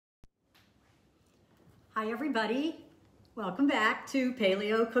Hi everybody, welcome back to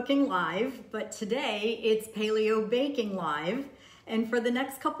Paleo Cooking Live, but today it's Paleo Baking Live, and for the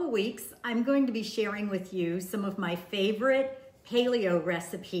next couple weeks I'm going to be sharing with you some of my favorite paleo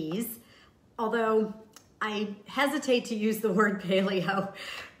recipes, although I hesitate to use the word paleo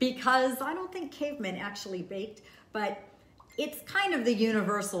because I don't think cavemen actually baked, but it's kind of the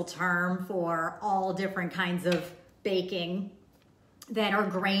universal term for all different kinds of baking that are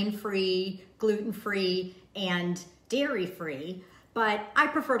grain-free, gluten-free, and dairy-free, but I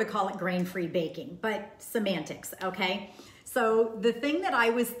prefer to call it grain-free baking, but semantics, okay? So the thing that I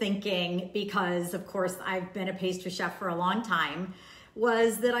was thinking, because of course I've been a pastry chef for a long time,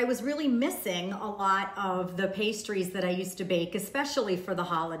 was that I was really missing a lot of the pastries that I used to bake, especially for the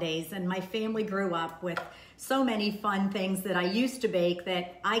holidays, and my family grew up with so many fun things that I used to bake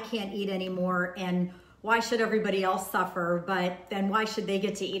that I can't eat anymore, and why should everybody else suffer, but then why should they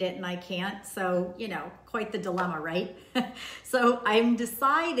get to eat it and I can't? So, you know, quite the dilemma, right? So I've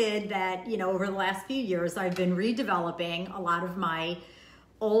decided that, you know, over the last few years, I've been redeveloping a lot of my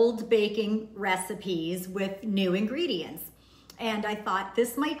old baking recipes with new ingredients. And I thought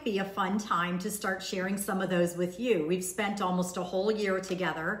this might be a fun time to start sharing some of those with you. We've spent almost a whole year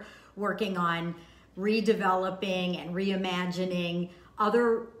together working on redeveloping and reimagining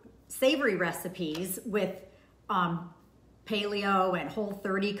other savory recipes with paleo and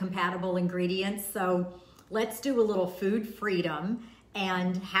Whole30 compatible ingredients. So let's do a little food freedom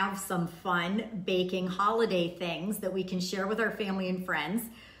and have some fun baking holiday things that we can share with our family and friends.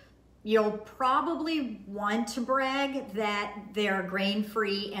 You'll probably want to brag that they're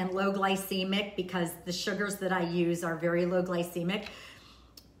grain-free and low glycemic because the sugars that I use are very low glycemic.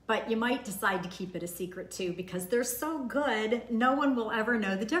 But you might decide to keep it a secret too because they're so good, no one will ever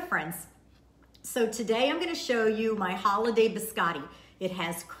know the difference. So today I'm going to show you my holiday biscotti. It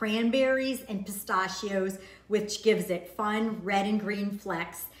has cranberries and pistachios, which gives it fun red and green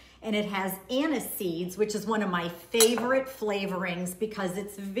flecks. And it has anise seeds, which is one of my favorite flavorings because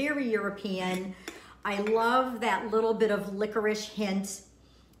it's very European. I love that little bit of licorice hint.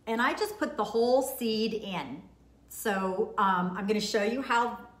 And I just put the whole seed in. So I'm going to show you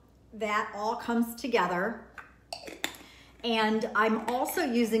how that all comes together. And I'm also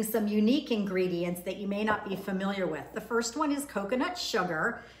using some unique ingredients that you may not be familiar with. The first one is coconut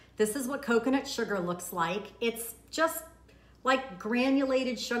sugar. This is what coconut sugar looks like. It's just like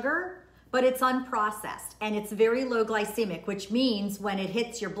granulated sugar, but it's unprocessed and it's very low glycemic, which means when it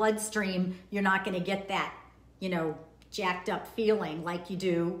hits your bloodstream, you're not going to get that, you know, jacked up feeling like you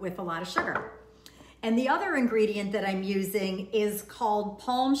do with a lot of sugar. And the other ingredient that I'm using is called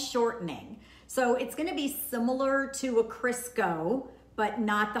palm shortening. So it's going to be similar to a Crisco, but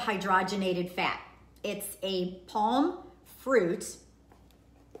not the hydrogenated fat. It's a palm fruit,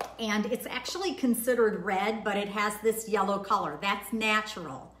 and it's actually considered red, but it has this yellow color. That's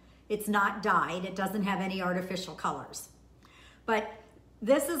natural. It's not dyed. It doesn't have any artificial colors. But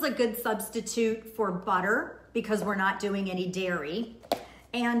this is a good substitute for butter because we're not doing any dairy.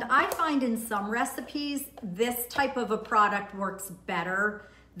 And I find in some recipes, this type of a product works better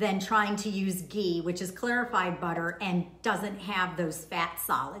than trying to use ghee, which is clarified butter and doesn't have those fat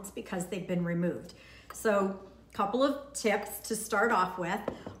solids because they've been removed. So a couple of tips to start off with.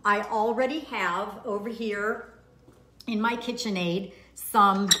 I already have over here in my KitchenAid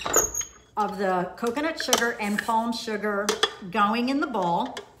some of the coconut sugar and palm sugar going in the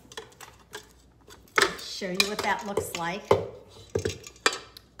bowl. I'll show you what that looks like.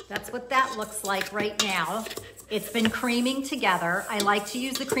 That's what that looks like right now. It's been creaming together. I like to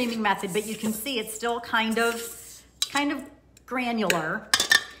use the creaming method, but you can see it's still kind of granular.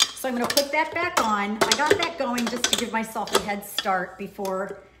 So I'm gonna put that back on. I got that going just to give myself a head start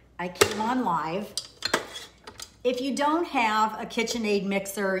before I came on live. If you don't have a KitchenAid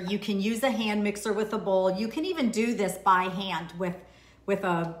mixer, you can use a hand mixer with a bowl. You can even do this by hand with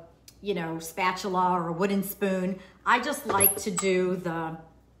a, you know, spatula or a wooden spoon. I just like to do the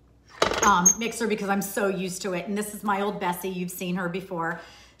mixer because I'm so used to it. And this is my old Bessie. You've seen her before.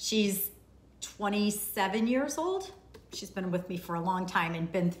 She's 27 years old. She's been with me for a long time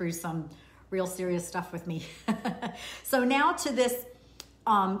and been through some real serious stuff with me. So now to this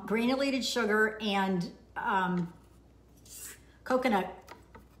granulated sugar and coconut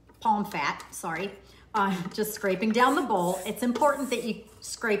palm fat, sorry, just scraping down the bowl. It's important that you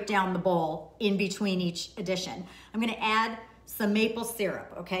scrape down the bowl in between each addition. I'm gonna add some maple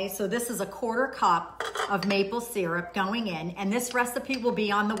syrup, okay? So this is a 1/4 cup of maple syrup going in, and this recipe will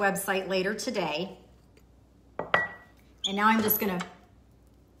be on the website later today. And now I'm just gonna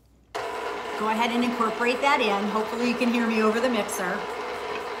go ahead and incorporate that in. Hopefully you can hear me over the mixer.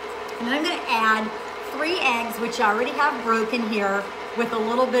 And then I'm gonna add 3 eggs, which I already have broken here, with a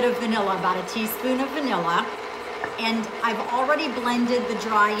little bit of vanilla, about a teaspoon of vanilla. And I've already blended the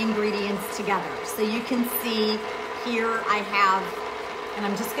dry ingredients together. So you can see here I have, and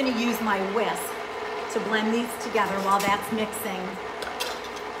I'm just gonna use my whisk to blend these together while that's mixing.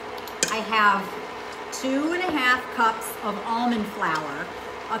 I have 2½ cups of almond flour,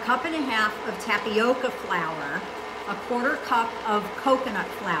 1½ cups of tapioca flour, 1/4 cup of coconut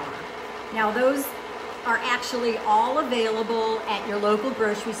flour. Now those are actually all available at your local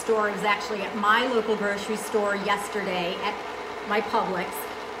grocery store. I was actually at my local grocery store yesterday at my Publix,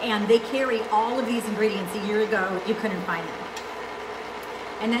 and they carry all of these ingredients. A year ago, you couldn't find them.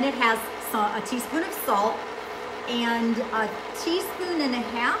 And then it has a teaspoon of salt and 1.5 teaspoons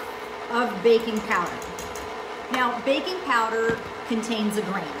of baking powder. Now, baking powder contains a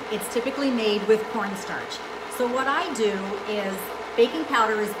grain. It's typically made with cornstarch. So what I do is, baking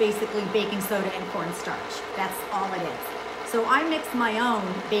powder is basically baking soda and cornstarch. That's all it is. So I mix my own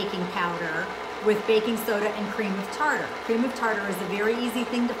baking powder with baking soda and cream of tartar. Cream of tartar is a very easy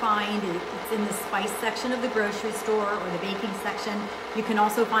thing to find. It's in the spice section of the grocery store or the baking section. You can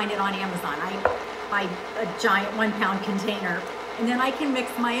also find it on Amazon. I buy a giant 1-pound container, and then I can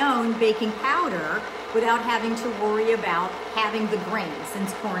mix my own baking powder without having to worry about having the grain,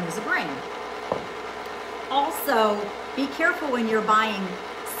 since corn is a grain. Also, be careful when you're buying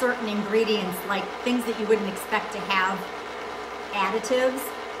certain ingredients, like things that you wouldn't expect to have additives.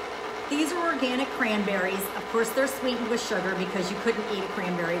 These are organic cranberries. Of course, they're sweetened with sugar because you couldn't eat a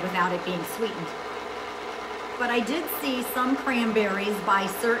cranberry without it being sweetened. But I did see some cranberries by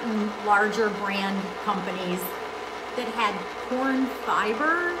certain larger brand companies that had corn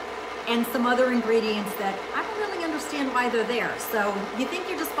fiber and some other ingredients that I don't really understand why they're there. So you think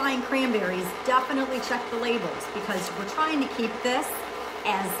you're just buying cranberries, definitely check the labels, because we're trying to keep this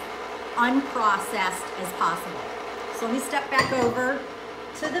as unprocessed as possible. So let me step back over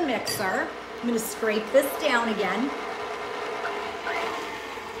to the mixer. I'm gonna scrape this down again.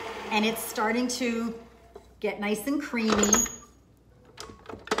 And it's starting to get nice and creamy.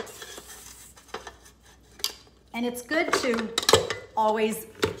 And it's good to always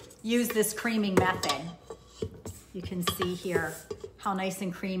use this creaming method. You can see here how nice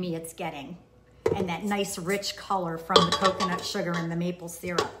and creamy it's getting, and that nice rich color from the coconut sugar and the maple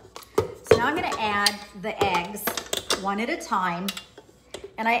syrup. So now I'm gonna add the eggs one at a time.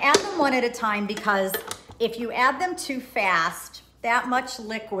 And I add them one at a time because if you add them too fast, that much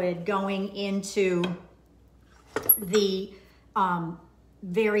liquid going into the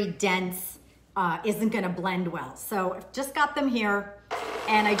very dense isn't gonna blend well. So I've just got them here,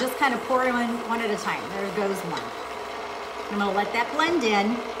 and I just kind of pour them in one at a time. There goes one. I'm gonna let that blend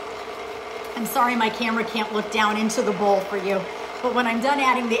in. I'm sorry my camera can't look down into the bowl for you, but when I'm done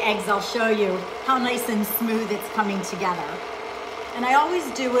adding the eggs, I'll show you how nice and smooth it's coming together. And I always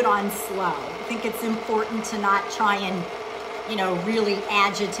do it on slow. I think it's important to not try and, really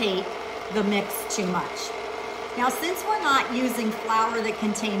agitate the mix too much. Now, since we're not using flour that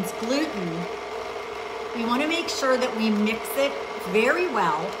contains gluten, we want to make sure that we mix it very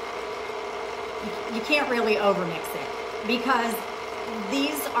well. You can't really overmix it because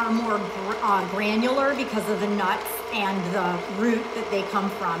these are more granular because of the nuts and the root that they come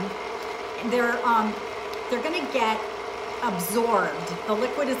from. And they're going to get absorbed. The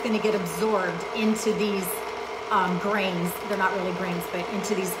liquid is going to get absorbed into these grains. They're not really grains, but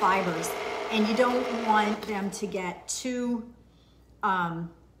into these fibers. And you don't want them to get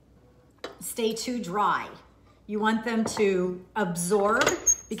stay too dry. You want them to absorb,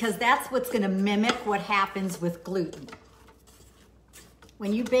 because that's what's going to mimic what happens with gluten.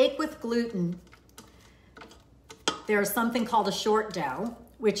 When you bake with gluten, there's something called a short dough,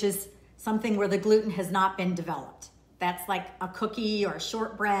 which is something where the gluten has not been developed. That's like a cookie or a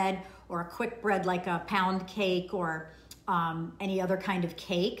shortbread or a quick bread like a pound cake or any other kind of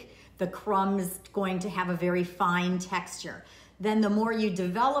cake. The crumb is going to have a very fine texture. Then the more you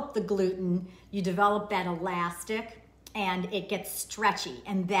develop the gluten, you develop that elastic and it gets stretchy,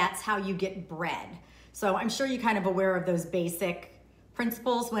 and that's how you get bread. So I'm sure you're kind of aware of those basic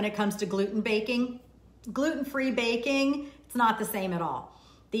principles when it comes to gluten baking. Gluten-free baking, it's not the same at all.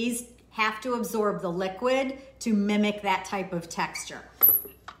 These have to absorb the liquid to mimic that type of texture.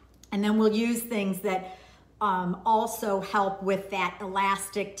 And then we'll use things that also help with that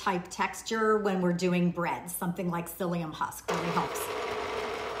elastic type texture when we're doing bread. Something like psyllium husk really helps.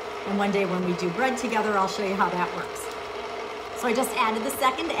 And one day when we do bread together, I'll show you how that works. So I just added the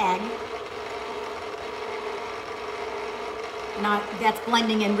second egg. Now that's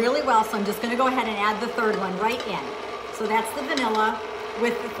blending in really well, so I'm just gonna go ahead and add the third one right in. So that's the vanilla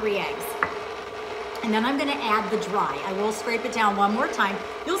with the 3 eggs. And then I'm gonna add the dry. I will scrape it down one more time.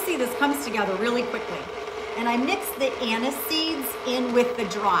 You'll see this comes together really quickly. And I mix the anise seeds in with the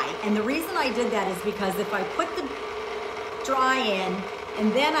dry. And the reason I did that is because if I put the dry in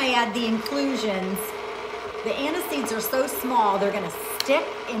and then I add the inclusions, the anise seeds are so small, they're gonna stick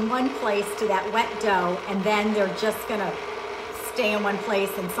in one place to that wet dough, and then they're just gonna stay in one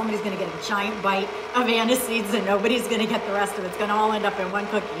place, and somebody's gonna get a giant bite of anise seeds and nobody's gonna get the rest of it. It's gonna all end up in one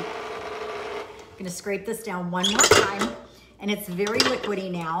cookie. I'm gonna scrape this down one more time, and it's very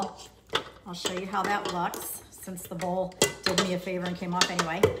liquidy now. I'll show you how that looks, since the bowl did me a favor and came off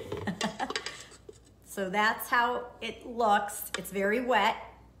anyway. So that's how it looks. It's very wet.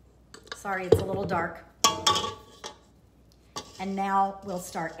 Sorry, it's a little dark. And now we'll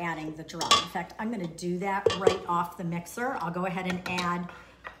start adding the dry. In fact, I'm gonna do that right off the mixer. I'll go ahead and add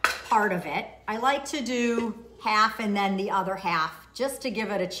part of it. I like to do half and then the other half, just to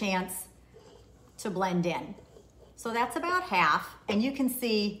give it a chance to blend in. So that's about half, and you can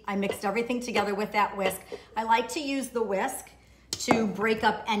see I mixed everything together with that whisk. I like to use the whisk to break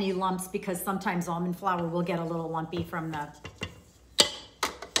up any lumps, because sometimes almond flour will get a little lumpy from the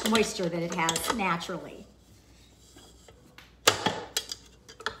moisture that it has naturally.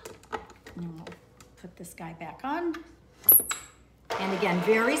 And we'll put this guy back on. And again,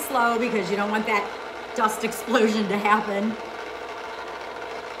 very slow, because you don't want that dust explosion to happen.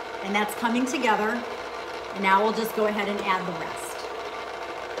 And that's coming together. And now we'll just go ahead and add the rest.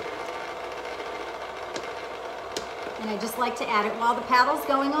 And I just like to add it while the paddle's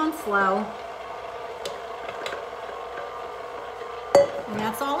going on slow. And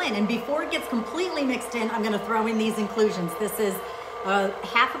that's all in. And before it gets completely mixed in, I'm gonna throw in these inclusions. This is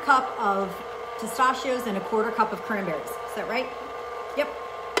half a cup of pistachios and a quarter cup of cranberries. Is that right? Yep.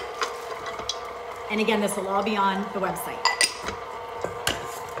 And again, this will all be on the website.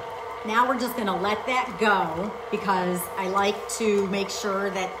 Now we're just gonna let that go, because I like to make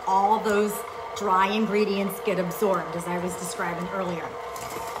sure that all those dry ingredients get absorbed, as I was describing earlier.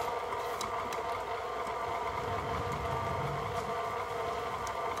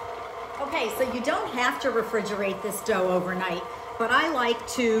 Okay, so you don't have to refrigerate this dough overnight, but I like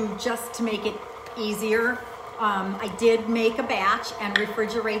to, just to make it easier. I did make a batch and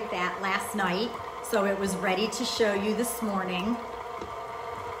refrigerate that last night, so it was ready to show you this morning.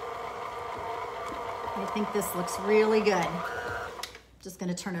 I think this looks really good. Just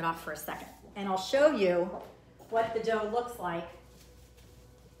gonna turn it off for a second. And I'll show you what the dough looks like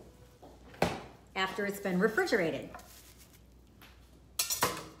after it's been refrigerated.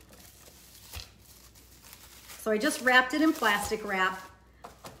 So I just wrapped it in plastic wrap.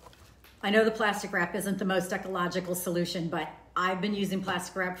 I know the plastic wrap isn't the most ecological solution, but I've been using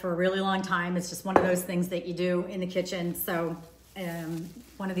plastic wrap for a really long time. It's just one of those things that you do in the kitchen. So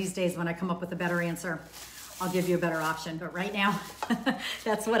one of these days when I come up with a better answer, I'll give you a better option. But right now,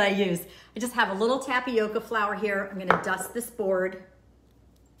 that's what I use. I just have a little tapioca flour here. I'm gonna dust this board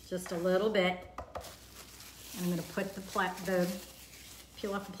just a little bit. And I'm gonna put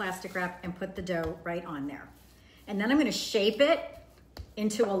peel off the plastic wrap and put the dough right on there. And then I'm gonna shape it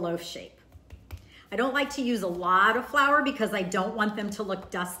into a loaf shape. I don't like to use a lot of flour because I don't want them to look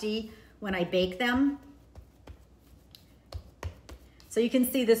dusty when I bake them. So you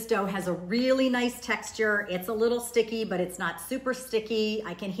can see this dough has a really nice texture. It's a little sticky, but it's not super sticky.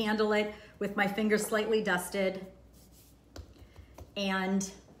 I can handle it with my fingers slightly dusted.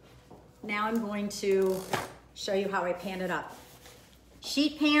 And now I'm going to show you how I pan it up.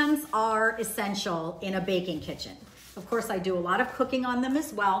 Sheet pans are essential in a baking kitchen. Of course, I do a lot of cooking on them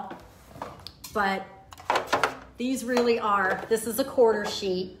as well, but these really are, this is a quarter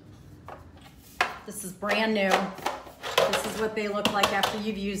sheet. This is brand new. This is what they look like after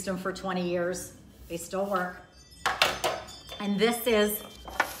you've used them for 20 years. They still work. And this is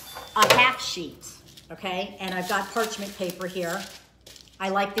a half sheet, okay? And I've got parchment paper here. I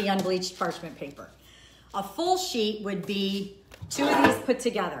like the unbleached parchment paper. A full sheet would be 2 of these put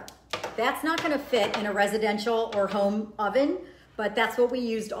together. That's not gonna fit in a residential or home oven, but that's what we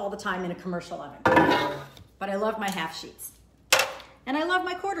used all the time in a commercial oven. But I love my half sheets. And I love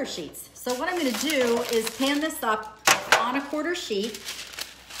my quarter sheets. So what I'm gonna do is pan this up on a quarter sheet.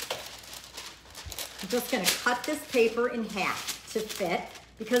 I'm just gonna cut this paper in half to fit,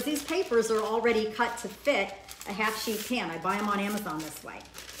 because these papers are already cut to fit a half sheet pan. I buy them on Amazon this way.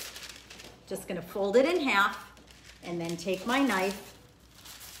 Just gonna fold it in half and then take my knife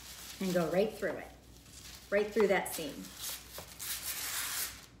and go right through it, right through that seam.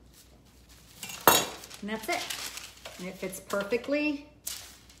 And that's it. And it fits perfectly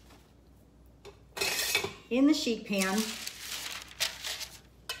in the sheet pan.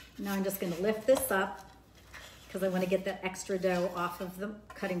 Now I'm just going to lift this up because I want to get that extra dough off of the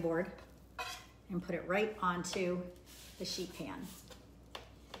cutting board and put it right onto the sheet pan.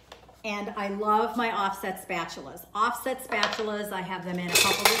 And I love my offset spatulas. Offset spatulas, I have them in a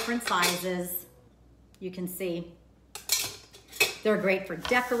couple different sizes. You can see they're great for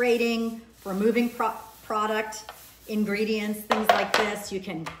decorating, for moving product, ingredients, things like this. You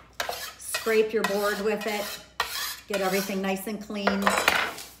can scrape your board with it, get everything nice and clean.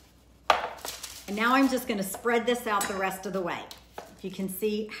 And now I'm just gonna spread this out the rest of the way. You can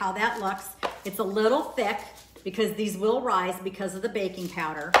see how that looks. It's a little thick because these will rise because of the baking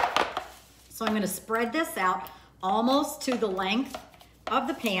powder. So I'm gonna spread this out almost to the length of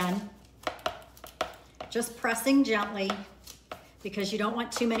the pan, just pressing gently because you don't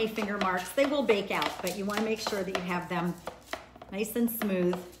want too many finger marks. They will bake out, but you wanna make sure that you have them nice and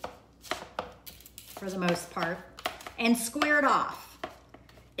smooth for the most part and squared off.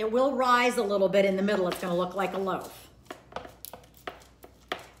 It will rise a little bit in the middle. It's gonna look like a loaf.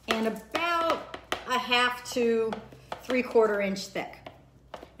 And about a 1/2 to 3/4 inch thick.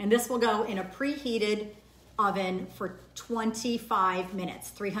 And this will go in a preheated oven for 25 minutes,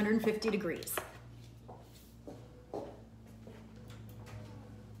 350 degrees. And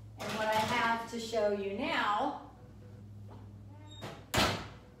what I have to show you now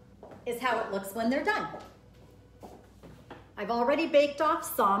is how it looks when they're done. I've already baked off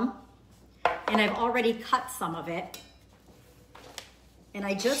some, and I've already cut some of it. And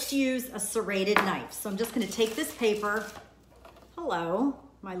I just use a serrated knife. So I'm just gonna take this paper. Hello,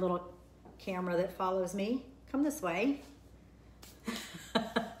 my little camera that follows me. Come this way.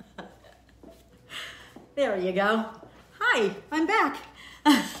 There you go. Hi, I'm back.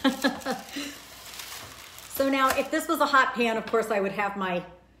 So now if this was a hot pan, of course I would have my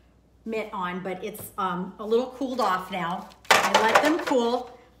mitt on, but it's a little cooled off now. I let them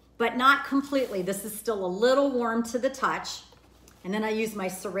cool, but not completely. This is still a little warm to the touch. And then I use my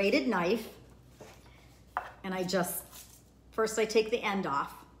serrated knife and first I take the end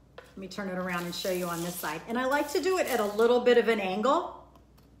off. Let me turn it around and show you on this side. And I like to do it at a little bit of an angle.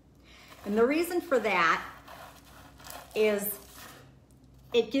 And the reason for that is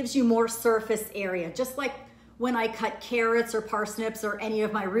it gives you more surface area. Just like when I cut carrots or parsnips or any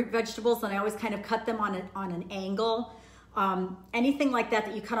of my root vegetables, and I always kind of cut them on an angle. Anything like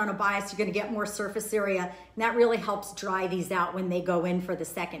that you cut on a bias, you're gonna get more surface area, and that really helps dry these out when they go in for the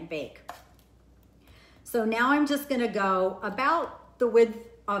second bake. So now I'm just gonna go about the width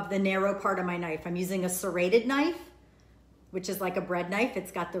of the narrow part of my knife. I'm using a serrated knife, which is like a bread knife.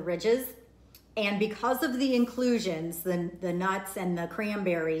 It's got the ridges. And because of the inclusions, the nuts and the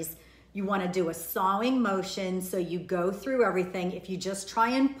cranberries, you wanna do a sawing motion so you go through everything. If you just try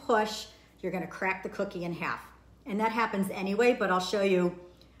and push, you're gonna crack the cookie in half. And that happens anyway, but I'll show you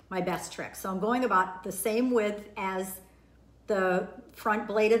my best trick. So I'm going about the same width as the front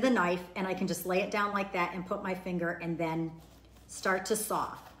blade of the knife, and I can just lay it down like that and put my finger and then start to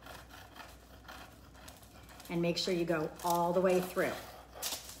saw. And make sure you go all the way through.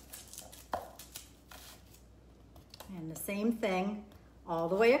 And the same thing all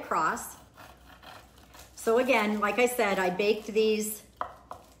the way across. So again, like I said, I baked these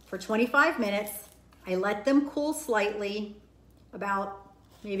for 25 minutes. I let them cool slightly, about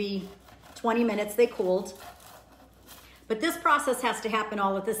maybe 20 minutes they cooled. But this process has to happen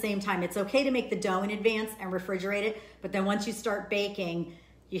all at the same time. It's okay to make the dough in advance and refrigerate it, but then once you start baking,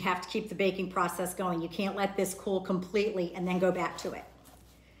 you have to keep the baking process going. You can't let this cool completely and then go back to it.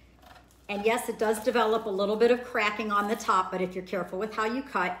 And yes, it does develop a little bit of cracking on the top, but if you're careful with how you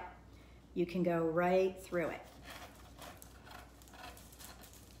cut, you can go right through it.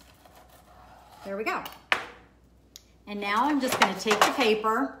 There we go. And now I'm just gonna take the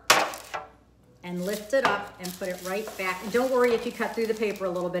paper and lift it up and put it right back. And don't worry if you cut through the paper a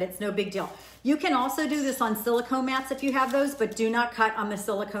little bit, it's no big deal. You can also do this on silicone mats if you have those, but do not cut on the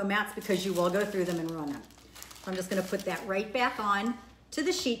silicone mats because you will go through them and ruin them. So I'm just gonna put that right back on to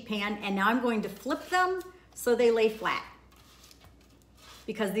the sheet pan, and now I'm going to flip them so they lay flat.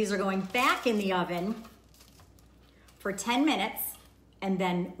 Because these are going back in the oven for 10 minutes, and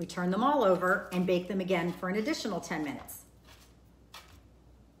then we turn them all over and bake them again for an additional 10 minutes.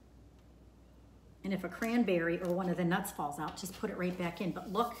 And if a cranberry or one of the nuts falls out, just put it right back in.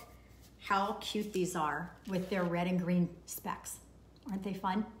 But look how cute these are with their red and green specks. Aren't they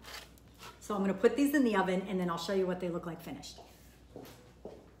fun? So I'm gonna put these in the oven and then I'll show you what they look like finished.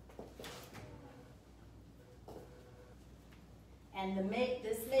 And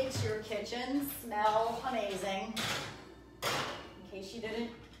this makes your kitchen smell amazing. In case you didn't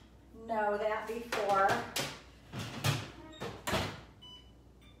know that before.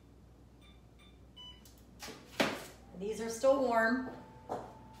 These are still warm.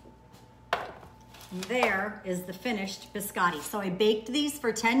 And there is the finished biscotti. So I baked these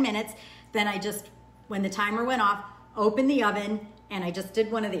for 10 minutes. Then I just, when the timer went off, opened the oven and I just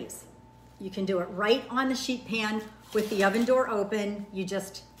did one of these. You can do it right on the sheet pan with the oven door open. You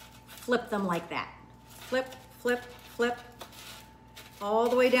just flip them like that. Flip, flip, flip, all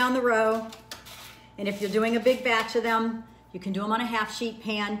the way down the row. And if you're doing a big batch of them, you can do them on a half sheet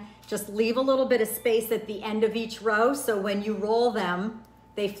pan. Just leave a little bit of space at the end of each row so when you roll them,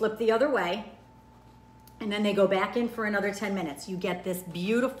 they flip the other way. And then they go back in for another 10 minutes. You get this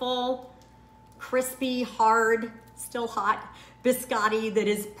beautiful, crispy, hard, still hot biscotti that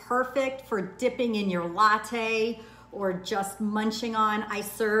is perfect for dipping in your latte or just munching on. I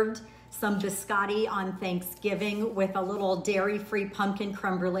served some biscotti on Thanksgiving with a little dairy-free pumpkin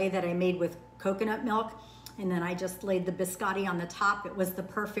creme brulee that I made with coconut milk. And then I just laid the biscotti on the top. It was the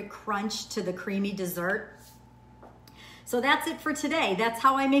perfect crunch to the creamy dessert. So that's it for today. That's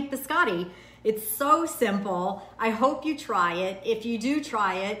how I make biscotti. It's so simple. I hope you try it. If you do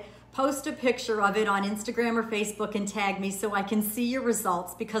try it, post a picture of it on Instagram or Facebook and tag me so I can see your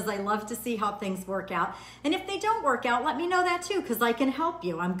results, because I love to see how things work out. And if they don't work out, let me know that too, because I can help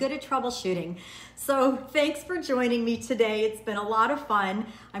you. I'm good at troubleshooting. So thanks for joining me today. It's been a lot of fun.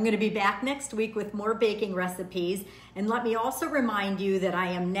 I'm going to be back next week with more baking recipes. And let me also remind you that I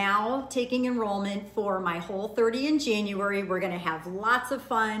am now taking enrollment for my Whole30 in January. We're going to have lots of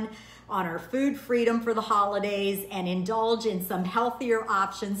fun on our food freedom for the holidays and indulge in some healthier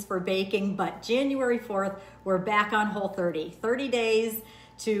options for baking. But January 4th, we're back on Whole30. 30 days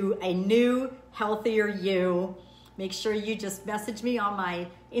to a new, healthier you. Make sure you just message me on my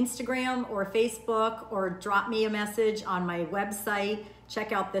Instagram or Facebook or drop me a message on my website.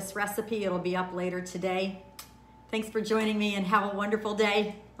 Check out this recipe. It'll be up later today. Thanks for joining me and have a wonderful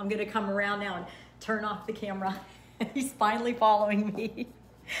day. I'm gonna come around now and turn off the camera. He's finally following me.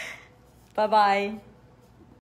 Bye-bye.